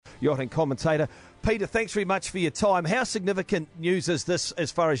yachting commentator. Peter, thanks very much for your time. How significant news is this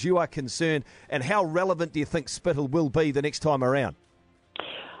as far as you are concerned, and how relevant do you think Spittal will be the next time around?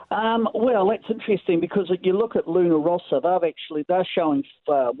 Well, that's interesting because you look at Luna Rossa, they're showing,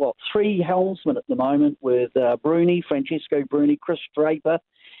 three helmsmen at the moment with Francesco Bruni, Chris Draper,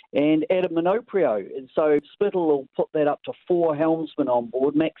 and Adam Minoprio. And so Spittal will put that up to four helmsmen on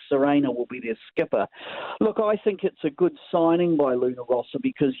board. Max Serena will be their skipper. Look, I think it's a good signing by Luna Rossa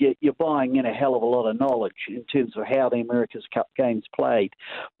because you're buying in a hell of a lot of knowledge in terms of how the America's Cup game's played.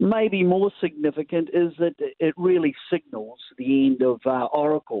 Maybe more significant is that it really signals the end of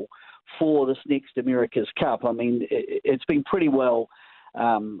Oracle for this next America's Cup. I mean, it's been pretty well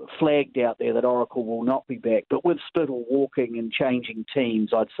flagged out there that Oracle will not be back. But with Spittal walking and changing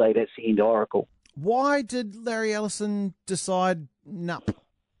teams, I'd say that's the end of Oracle. Why did Larry Ellison decide nope?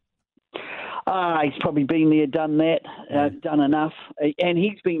 He's probably been there, done that, done enough. And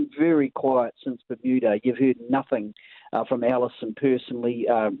he's been very quiet since Bermuda. You've heard nothing from Ellison personally,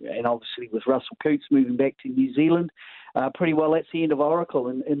 and obviously with Russell Coutts moving back to New Zealand. Pretty well that's the end of Oracle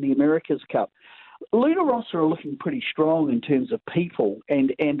in the America's Cup. Luna Rossa are looking pretty strong in terms of people,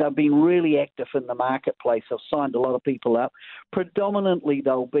 and they've been really active in the marketplace. They've signed a lot of people up. Predominantly,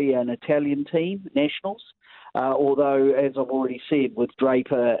 they'll be an Italian team, nationals, although, as I've already said, with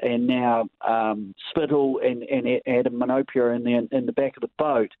Draper and now Spittal and Adam Minoprio in the back of the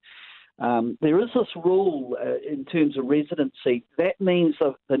boat, there is this rule in terms of residency. That means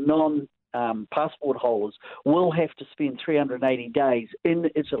that the non-passport holders will have to spend 380 days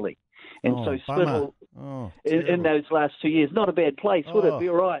in Italy. And so Spittal, in those last 2 years, not a bad place, would it? Be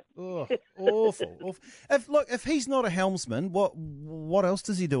all right. Awful. If he's not a helmsman, what else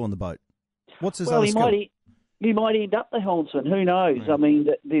does he do on the boat? What's his other skill? He might end up the helmsman. Who knows? I mean,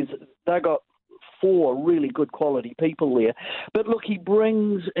 they've got four really good quality people there. But look, he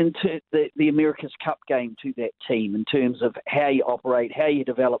brings into the America's Cup game to that team in terms of how you operate, how you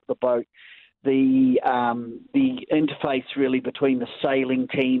develop the boat, the interface really between the sailing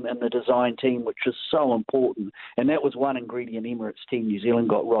team and the design team, which is so important. And that was one ingredient Emirates Team New Zealand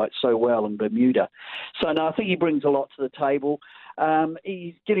got right so well in Bermuda. So, no, I think he brings a lot to the table.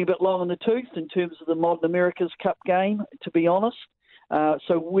 He's getting a bit long in the tooth in terms of the modern America's Cup game, to be honest.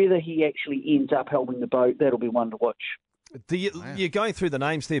 So whether he actually ends up helping the boat, that'll be one to watch. You're going through the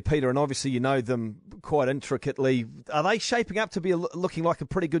names there, Peter, and obviously you know them quite intricately. Are they shaping up to be looking like a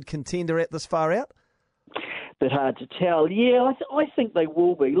pretty good contender at this far out? Bit hard to tell. Yeah, I think they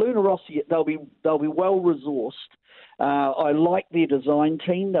will be. Luna Rossi, they'll be well resourced. I like their design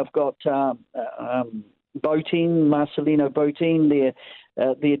team. They've got Marcelino Botin,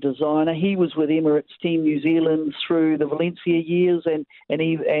 their designer. He was with Emirates Team New Zealand through the Valencia years, and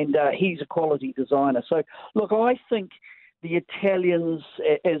he's a quality designer. So, look, I think the Italians,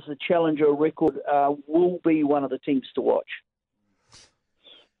 as the Challenger record, will be one of the teams to watch.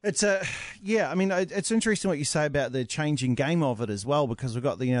 It's it's interesting what you say about the changing game of it as well, because we've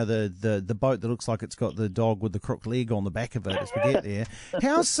got the boat that looks like it's got the dog with the crook leg on the back of it as we get there.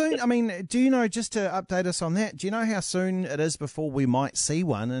 How soon? I mean, do you know, just to update us on that? Do you know how soon it is before we might see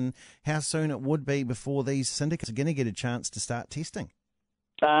one, and how soon it would be before these syndicates are going to get a chance to start testing?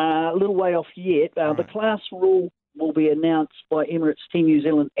 A little way off yet. The class rule will be announced by Emirates Team New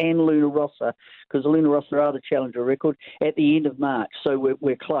Zealand and Luna Rossa, because Luna Rossa are the Challenger record, at the end of March. So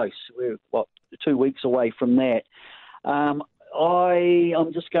we're close. We're 2 weeks away from that.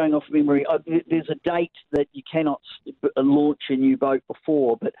 I'm just going off memory. There's a date that you cannot launch a new boat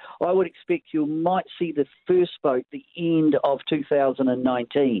before, but I would expect you might see the first boat the end of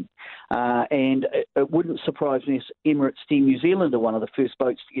 2019. And it wouldn't surprise me if Emirates Team New Zealand are one of the first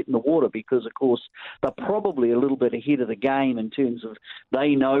boats to get in the water, because, of course, they're probably a little bit ahead of the game in terms of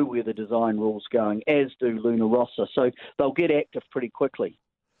they know where the design rule's going, as do Luna Rossa. So they'll get active pretty quickly.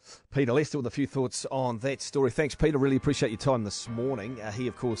 Peter Lester with a few thoughts on that story. Thanks, Peter. Really appreciate your time this morning. He,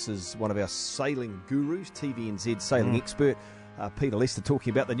 of course, is one of our sailing gurus, TVNZ sailing expert. Peter Lester talking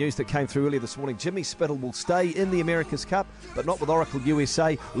about the news that came through earlier this morning. Jimmy Spittal will stay in the America's Cup, but not with Oracle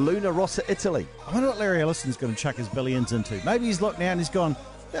USA. Luna Rossa, Italy. I wonder what Larry Ellison's going to chuck his billions into. Maybe he's looked now and he's gone,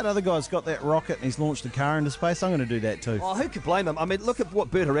 that other guy's got that rocket and he's launched a car into space. I'm going to do that too. Oh, who could blame him? I mean, look at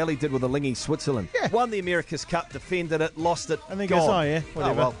what Bertarelli did with the Lingy Switzerland. Yeah. Won the America's Cup, defended it, lost it, and then gone. goes,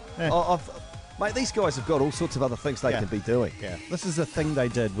 whatever. Mate, these guys have got all sorts of other things they can be doing. Yeah. This is a thing they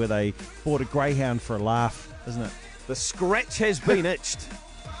did where they bought a greyhound for a laugh, isn't it? The scratch has been itched.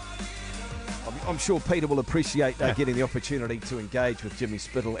 I'm sure Peter will appreciate getting the opportunity to engage with Jimmy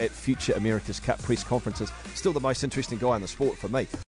Spittal at future America's Cup press conferences. Still the most interesting guy in the sport for me.